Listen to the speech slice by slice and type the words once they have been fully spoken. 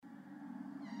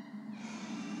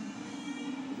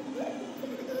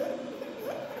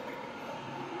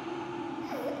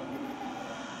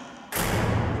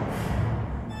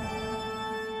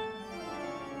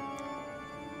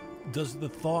Does the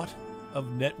thought of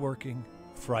networking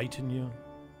frighten you?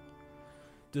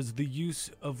 Does the use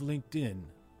of LinkedIn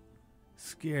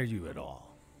scare you at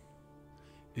all?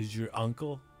 Is your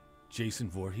uncle, Jason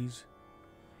Voorhees?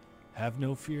 Have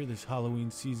no fear this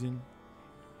Halloween season.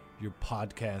 Your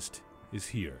podcast is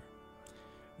here.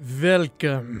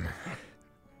 Welcome.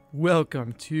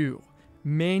 Welcome to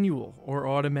Manual or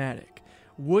Automatic.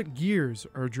 What gears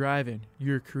are driving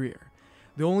your career?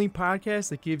 The only podcast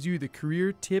that gives you the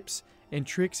career tips and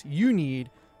tricks you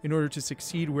need in order to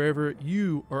succeed wherever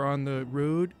you are on the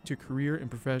road to career and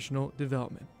professional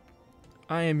development.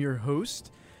 I am your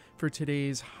host for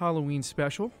today's Halloween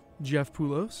special, Jeff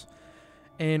Poulos,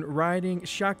 and riding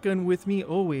shotgun with me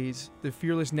always, the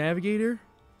fearless navigator,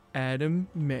 Adam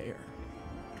Mayer.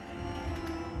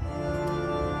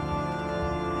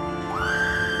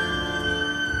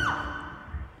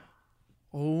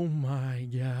 Oh my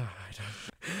God.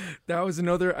 That was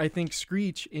another, I think,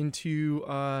 screech into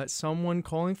someone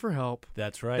calling for help.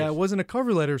 That's right. That wasn't a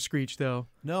cover letter screech, though.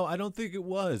 No, I don't think it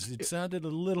was. It sounded a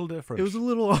little different. It was a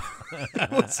little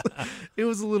it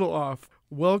was a little off.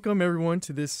 Welcome, everyone,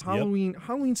 to this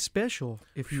Halloween special,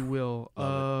 if you will,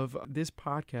 of this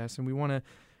podcast. And we want to,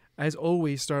 as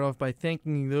always, start off by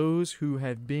thanking those who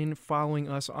have been following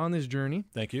us on this journey.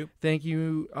 Thank you. Thank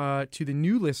you to the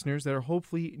new listeners that are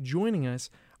hopefully joining us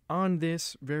on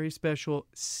this very special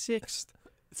sixth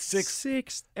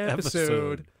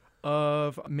episode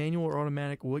of Manual or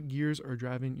Automatic, What Gears Are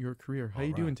Driving Your Career. How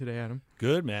you doing today, Adam?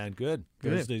 Good, man. Good.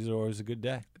 Thursdays are always a good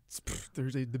day.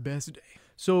 Thursday, the best day.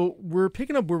 So we're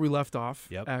picking up where we left off.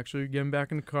 Yep. Actually, getting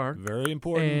back in the car. Very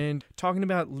important. And talking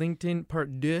about LinkedIn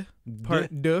part deux,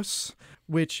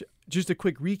 which, just a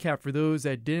quick recap for those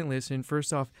that didn't listen.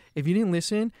 First off, if you didn't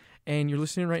listen and you're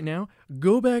listening right now,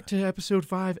 go back to episode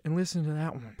 5 and listen to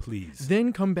that one. Please.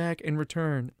 Then come back and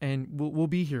return, and we'll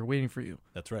be here waiting for you.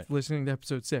 That's right. Listening to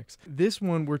episode 6. This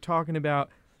one we're talking about,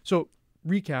 so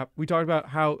recap, we talked about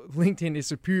how LinkedIn is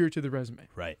superior to the resume.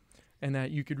 Right. And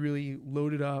that you could really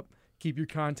load it up, keep your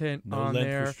content on there. No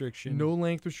length restriction. No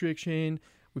length restriction.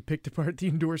 We picked apart the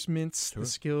endorsements, the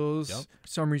skills,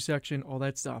 summary section, all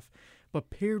that stuff.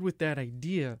 But paired with that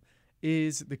idea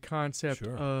is the concept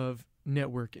of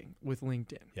networking with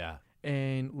LinkedIn. Yeah.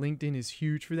 And LinkedIn is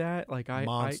huge for that.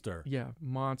 Monster.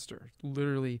 Monster.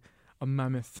 Literally a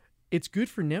mammoth. It's good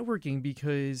for networking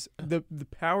because the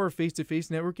power of face-to-face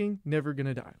networking, never going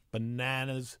to die.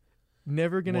 Bananas.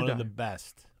 Never going to die. One of the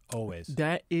best. Always.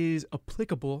 That is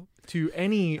applicable to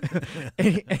any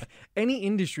any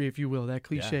industry, if you will. That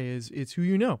cliche is it's who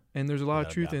you know, and there's a lot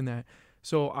of truth in that.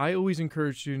 So I always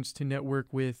encourage students to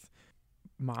network with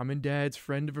mom and dad's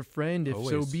friend of a friend, if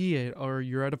so be it, or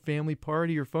you're at a family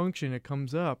party or function, it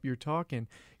comes up, you're talking.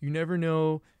 You never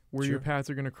know where your paths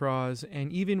are going to cross,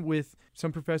 and even with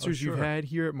some professors you've had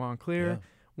here at Montclair,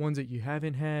 ones that you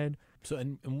haven't had. So,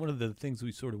 and one of the things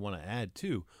we sort of want to add,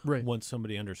 too, once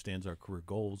somebody understands our career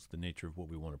goals, the nature of what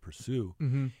we want to pursue,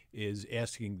 is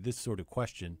asking this sort of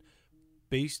question,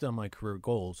 based on my career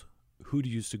goals, who do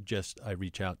you suggest I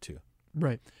reach out to?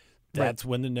 Right. That's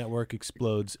when the network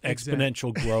explodes,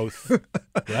 exponential growth,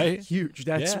 right? Huge.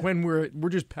 That's when we're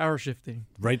just power shifting.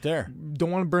 Right there. Don't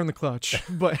want to burn the clutch,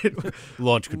 but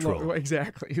launch control.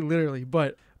 Exactly, literally.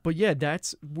 But yeah,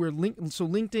 that's where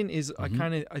LinkedIn is a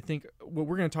kind of, I think what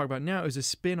we're going to talk about now is a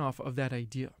spin-off of that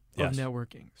idea of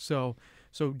networking. So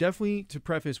definitely, to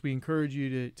preface, we encourage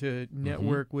you to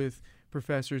network with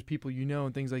professors, people you know,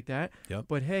 and things like that. Yep.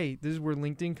 But hey, this is where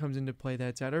LinkedIn comes into play.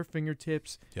 That's at our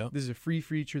fingertips. Yep. This is a free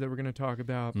feature that we're going to talk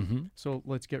about. So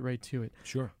let's get right to it.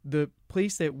 Sure. The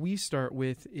place that we start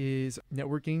with is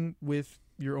networking with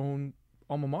your own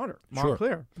alma mater,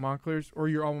 Montclair. Montclair's, or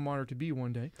your alma mater to be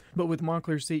one day, but with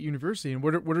Montclair State University. And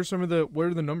what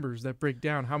are the numbers that break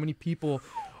down how many people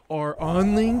are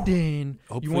on LinkedIn?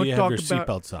 Hopefully you have your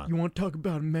seatbelts on. You want to talk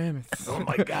about a mammoth? Oh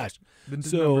my gosh, the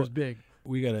number's big.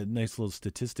 We got a nice little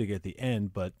statistic at the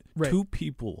end, but 2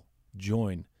 people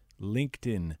join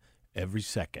LinkedIn every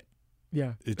second.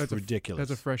 Yeah, it's ridiculous.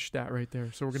 That's a fresh stat right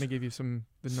there. So we're going to give you the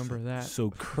number of that.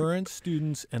 So current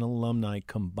students and alumni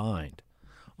combined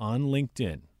on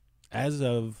LinkedIn, as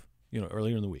of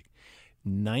earlier in the week,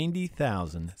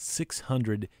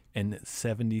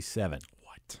 90,677.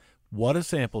 What a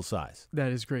sample size!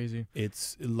 That is crazy.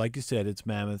 It's like you said, it's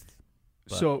mammoth.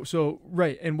 So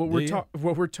right, and what we're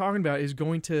talking about is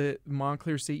going to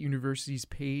Montclair State University's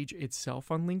page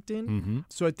itself on LinkedIn.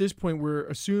 So at this point, we're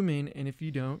assuming, and if you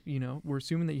don't, we're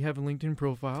assuming that you have a LinkedIn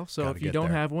profile. So if you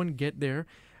don't have one, get there.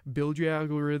 build your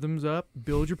algorithms up,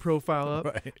 build your profile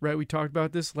up, right? We talked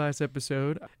about this last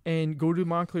episode. And go to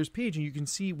Montclair's page, and you can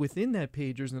see within that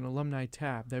page, there's an alumni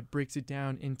tab that breaks it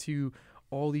down into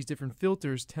all these different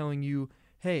filters telling you,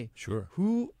 hey, Sure.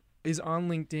 who is on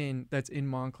LinkedIn that's in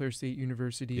Montclair State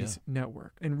University's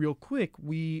network. And real quick,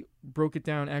 we broke it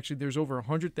down. Actually, there's over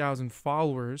 100,000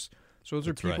 followers. So those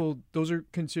That's are people, those are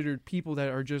considered people that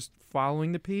are just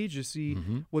following the page to see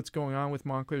what's going on with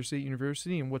Montclair State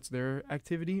University and what's their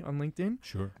activity on LinkedIn.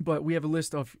 Sure. But we have a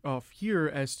list of here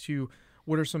as to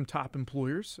what are some top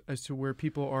employers, as to where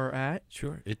people are at.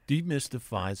 Sure. It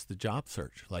demystifies the job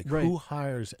search. Like, Right. who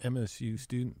hires MSU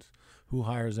students? Who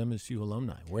hires MSU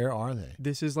alumni? Where are they?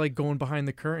 This is like going behind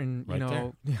the curtain,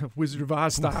 Right Wizard of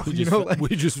Oz style.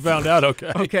 We just found out,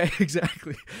 okay. Okay,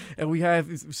 exactly. And we have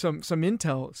some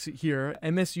intel here.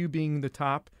 MSU being the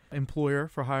top employer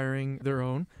for hiring their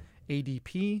own.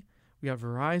 ADP, we have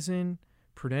Verizon,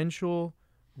 Prudential,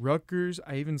 Rutgers.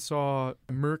 I even saw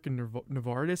Merck and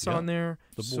Novartis on there.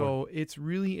 So it's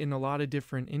really in a lot of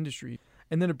different industries.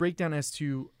 And then a breakdown as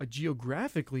to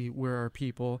geographically where are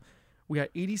people. We got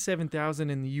 87,000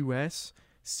 in the U.S.,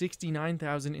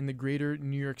 69,000 in the greater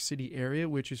New York City area,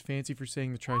 which is fancy for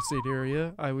saying the tri-state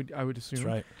area, I would assume. That's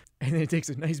right. And then it takes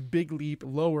a nice big leap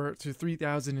lower to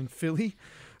 3,000 in Philly.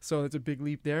 So that's a big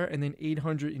leap there. And then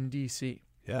 800 in D.C.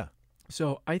 Yeah.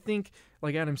 So I think,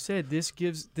 like Adam said, this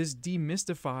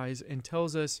demystifies and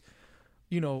tells us,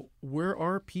 where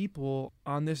are people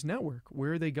on this network?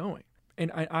 Where are they going?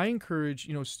 And I encourage,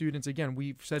 students, again,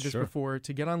 we've said this before,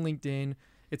 to get on LinkedIn.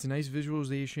 It's a nice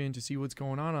visualization to see what's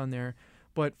going on there.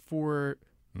 But for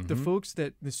the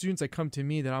students that come to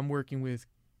me that I'm working with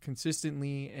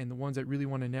consistently and the ones that really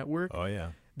want to network,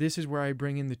 this is where I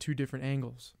bring in the two different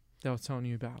angles that I was telling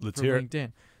you about for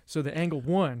LinkedIn. So the angle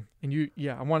one, and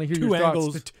I want to hear your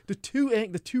angles. thoughts. The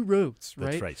two roads,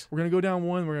 right? That's right. We're going to go down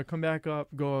one, we're going to come back up,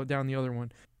 go down the other one.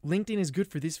 LinkedIn is good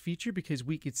for this feature because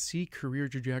we could see career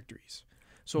trajectories.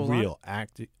 So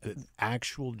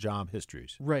actual job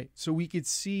histories. Right. So we could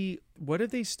see what have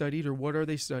they studied or what are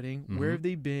they studying, where have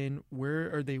they been,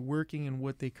 where are they working, and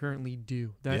what they currently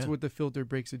do. That's what the filter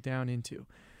breaks it down into.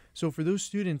 So for those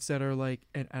students that are like,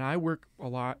 and I work a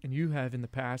lot, and you have in the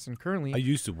past and currently. I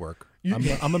used to work.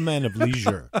 I'm a man of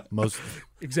leisure mostly.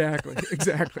 Exactly.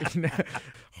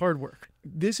 Hard work.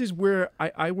 This is where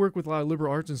I work with a lot of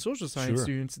liberal arts and social science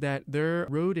students that their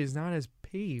road is not as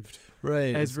paved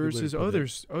as versus other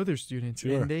students.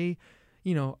 Sure. And they,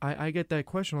 I get that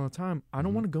question all the time. I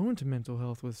don't want to go into mental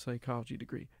health with a psychology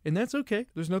degree. And that's okay.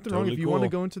 There's nothing wrong. If you want to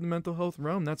go into the mental health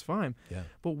realm, that's fine. Yeah.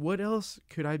 But what else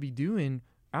could I be doing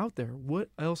out there? What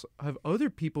else have other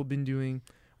people been doing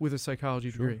with a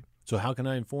psychology degree? So how can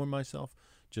I inform myself?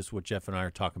 Just what Jeff and I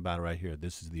are talking about right here.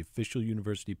 This is the official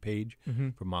university page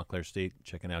for Montclair State,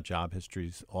 checking out job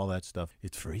histories, all that stuff.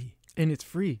 It's free. And it's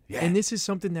free. Yeah. And this is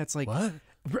something that's like, what?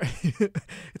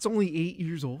 It's only 8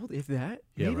 years old, if that.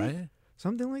 Yeah, maybe? right?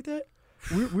 Something like that.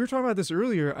 We were talking about this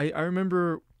earlier. I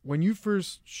remember when you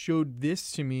first showed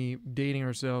this to me, dating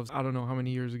ourselves, I don't know how many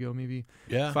years ago, maybe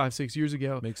 5-6 years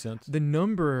ago. Makes sense. The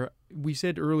number we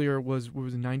said earlier was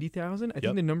 90,000? I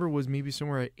think the number was maybe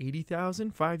somewhere at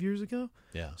 80,000 5 years ago.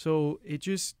 Yeah. So it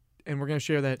just, and we're going to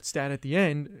share that stat at the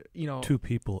end, 2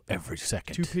 people every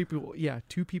second.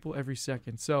 2 people every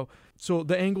second. So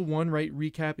the angle one, right,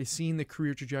 recap is seeing the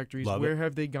career trajectories. Where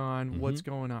have they gone? What's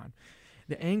going on?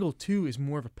 The angle two is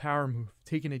more of a power move,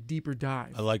 taking a deeper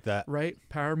dive. I like that. Right?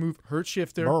 Power move, Hertz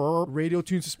shifter, radial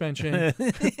tune suspension.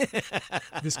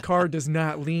 This car does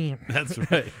not lean. That's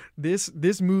right.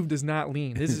 This move does not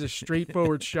lean. This is a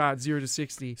straightforward shot, 0 to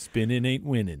 60. Spinning ain't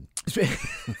winning.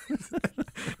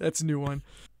 That's a new one.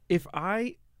 If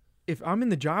I'm in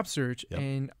the job search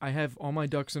and I have all my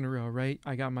ducks in a row, right?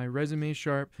 I got my resume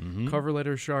sharp, cover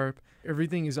letter sharp,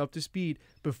 everything is up to speed.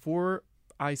 Before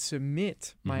I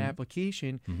submit my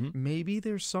application, maybe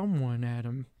there's someone,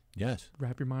 Adam. Yes.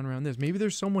 Wrap your mind around this. Maybe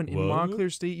there's someone in Montclair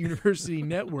State University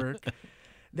network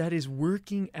that is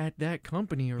working at that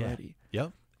company already.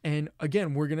 Yep. And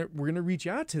again, we're gonna reach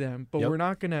out to them, but we're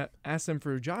not gonna ask them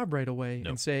for a job right away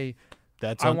and say,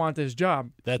 I want this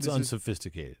job. That's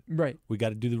unsophisticated. Right. We got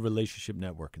to do the relationship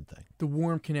networking thing. The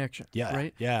warm connection. Yeah.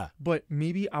 Right? Yeah. But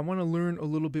maybe I want to learn a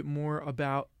little bit more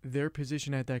about their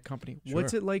position at that company. Sure.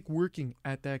 What's it like working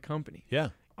at that company? Yeah.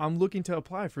 I'm looking to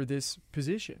apply for this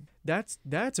position. That's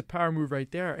a power move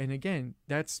right there. And again,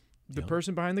 that's the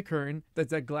person behind the curtain. That's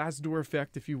that glass door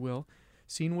effect, if you will.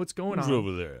 Seeing what's going on.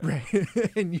 over there.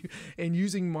 Right. and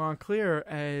using Montclair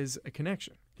as a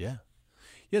connection. Yeah.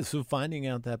 Yeah, so finding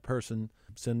out that person,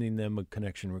 sending them a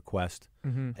connection request,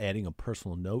 adding a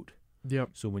personal note.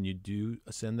 Yep. So when you do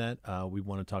send that, we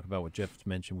want to talk about what Jeff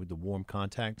mentioned with the warm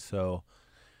contact. So,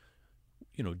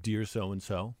 dear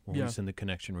so-and-so, when we send the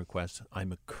connection request,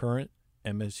 I'm a current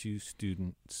MSU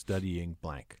student studying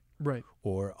blank. Right.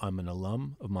 or I'm an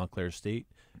alum of Montclair State,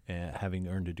 having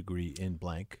earned a degree in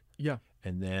blank. Yeah.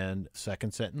 And then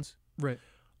second sentence, Right.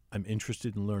 I'm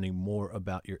interested in learning more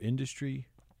about your industry.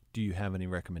 Do you have any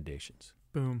recommendations?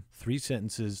 Boom. 3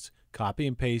 sentences, copy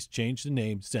and paste, change the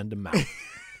name, send them out.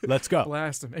 Let's go.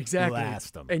 Blast them. Exactly.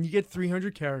 Blast them. And you get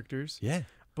 300 characters. Yeah.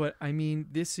 But I mean,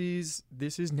 this is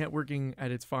networking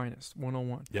at its finest,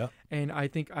 101. Yeah. And I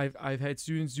think I've had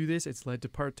students do this. It's led to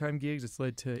part-time gigs. It's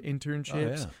led to internships.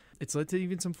 Oh, yeah. It's led to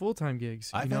even some full-time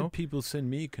gigs. I've you know? had people send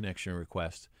me connection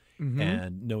requests, Mhm.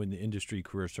 and knowing the industry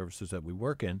career services that we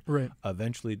work in, Right.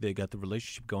 eventually they got the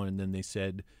relationship going, and then they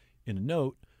said in a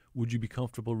note, would you be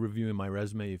comfortable reviewing my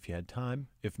resume if you had time?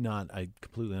 If not, I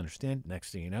completely understand.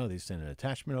 Next thing you know, they send an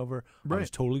attachment over. I was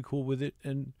Right. totally cool with it,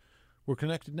 and we're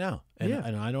connected now. And, Yeah.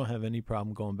 and I don't have any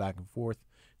problem going back and forth,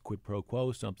 quid pro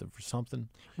quo, something for something.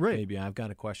 Right. Maybe I've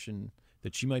got a question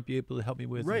that she might be able to help me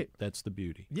with. Right. That's the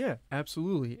beauty. Yeah,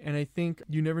 absolutely. And I think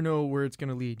you never know where it's going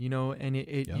to lead, you know, and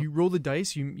Yeah. you roll the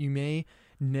dice, you may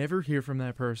never hear from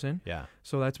that person. Yeah.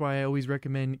 So that's why I always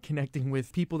recommend connecting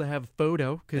with people that have a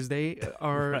photo because they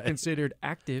are Right. considered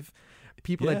active.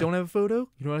 People Yeah. that don't have a photo,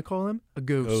 you know what I call them? A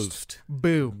ghost.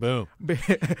 Boom. Boom.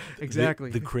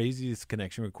 Exactly. The craziest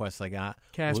connection request I got.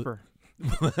 Casper.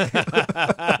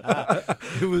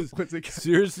 It was What's it?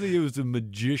 seriously, it was a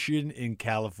magician in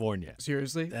California.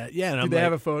 Seriously? Yeah, and Do I'm they like,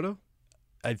 have a photo?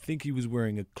 I think he was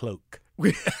wearing a cloak.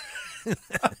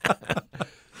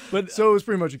 But So it was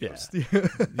pretty much a Yeah. ghost.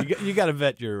 you got to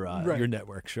vet your Right.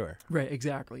 network, sure. Right,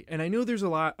 exactly. And I know there's a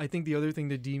lot. I think the other thing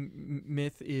to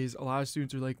myth is a lot of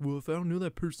students are like, well, if I don't know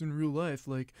that person in real life,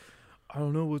 like, I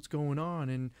don't know what's going on.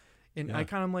 And Yeah. I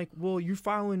kind of like, well, you're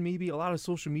following maybe a lot of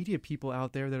social media people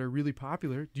out there that are really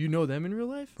popular. Do you know them in real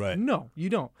life? Right. No, you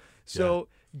don't. So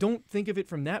don't think of it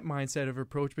from that mindset of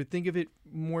approach, but think of it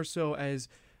more so as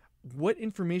what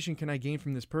information can I gain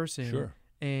from this person? Sure.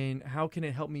 And how can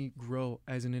it help me grow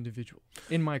as an individual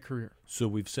in my career? So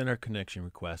we've sent our connection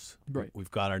requests. Right.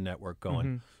 We've got our network going.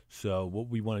 Mhm. So what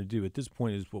we want to do at this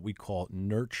point is what we call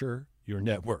nurture your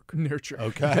network. Nurture.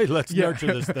 Okay, let's Yeah. nurture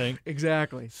this thing.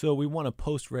 Exactly. So we want to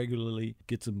post regularly,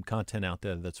 get some content out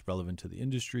there that's relevant to the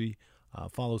industry,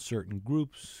 follow certain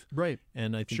groups, Right.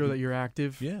 and I think Show that you're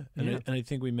active. yeah, and I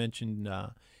think we mentioned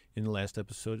in the last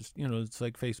episode, it's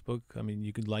like Facebook. I mean,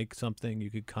 you could like something, you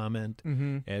could comment,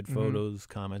 Mm-hmm. add photos,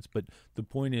 comments, but the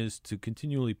point is to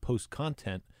continually post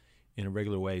content in a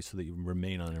regular way so that you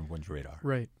remain on everyone's radar.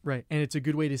 Right, right. And it's a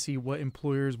good way to see what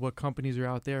employers, what companies are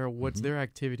out there, what's Mhm. their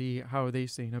activity, how are they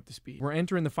staying up to speed. We're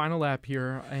entering the final lap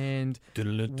here, and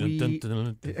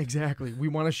exactly, we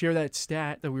want to share that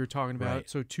stat that we were talking about. Right.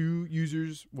 So 2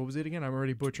 users, what was it again? I'm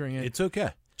already butchering it. It's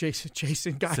okay.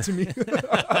 Jason got to me.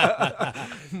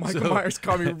 Michael So- Myers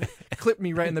clipped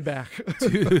me right in the back.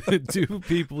 two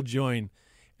people join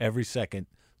every second.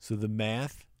 So the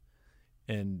math,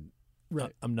 and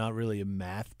Right. I'm not really a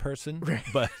math person, Right.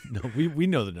 but no, we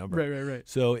know the number. Right.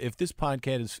 So if this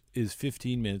podcast is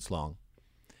 15 minutes long,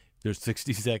 there's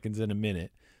 60 seconds in a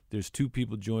minute. There's 2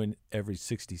 people join every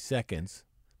 60 seconds.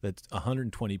 That's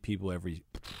 120 people every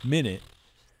minute.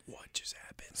 What just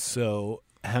happened? So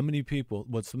how many people?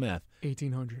 What's the math?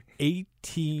 1,800.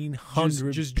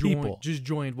 1,800 Just people. just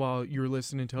joined while you were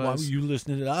listening to Why us were you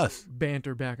listening to us?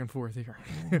 banter back and forth here.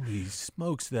 Holy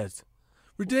smokes, that's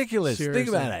ridiculous. Think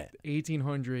Seriously, about it.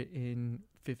 1,800 in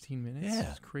 15 minutes. Yeah.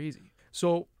 It's crazy.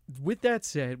 So with that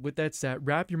said,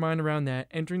 wrap your mind around that.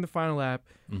 Entering the final lap,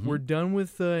 Mhm. we're done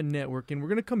with networking. We're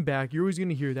gonna come back. You're always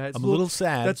gonna hear that. It's I'm a little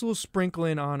sad. That's a little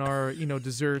sprinkling on our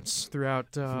desserts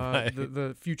throughout Right.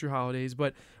 the future holidays.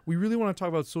 But we really want to talk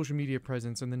about social media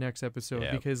presence in the next episode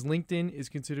Yep. because LinkedIn is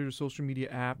considered a social media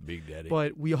app. Big Daddy.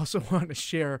 But we also want to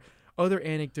share other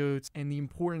anecdotes and the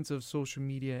importance of social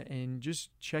media and just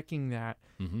checking that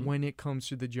Mhm. when it comes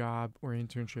to the job or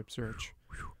internship search.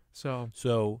 So,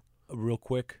 So, real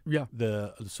quick, yeah.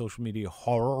 the social media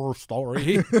horror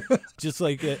story, just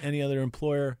like any other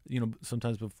employer,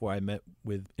 sometimes before I met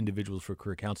with individuals for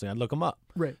career counseling, I'd look them up.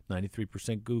 Right.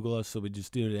 93% Google us, so we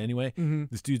just did it anyway. Mm-hmm.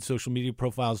 This dude's social media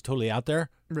profile is totally out there,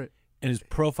 Right. and his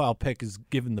profile pic is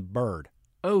given the bird.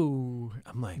 Oh,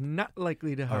 I'm like, not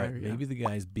likely to all hire right, you. maybe the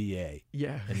guy's BA,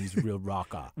 Yeah. and he's real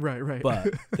rock up. Right.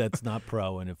 But that's not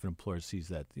pro, and if an employer sees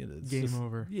that, it's Game just-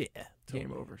 over. Yeah. Game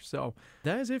totally. over. So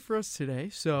that is it for us today.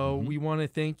 So Mhm. we want to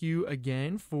thank you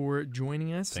again for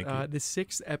joining us. Thank you. The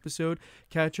 6th episode.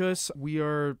 Catch us.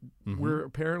 We're Mhm.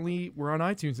 we're on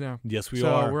iTunes now. Yes, we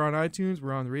so are. we're on iTunes.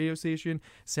 We're on the radio station,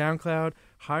 SoundCloud,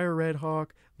 Hire Red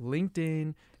Hawk,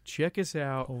 LinkedIn. Check us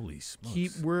out. Holy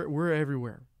smokes. We're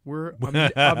everywhere. We're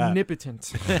omnipotent.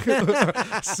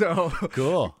 So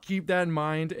Cool. keep that in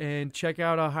mind and check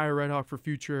out Hire Red Hawk for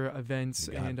future events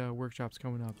and workshops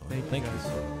coming up. Thank you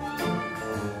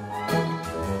guys.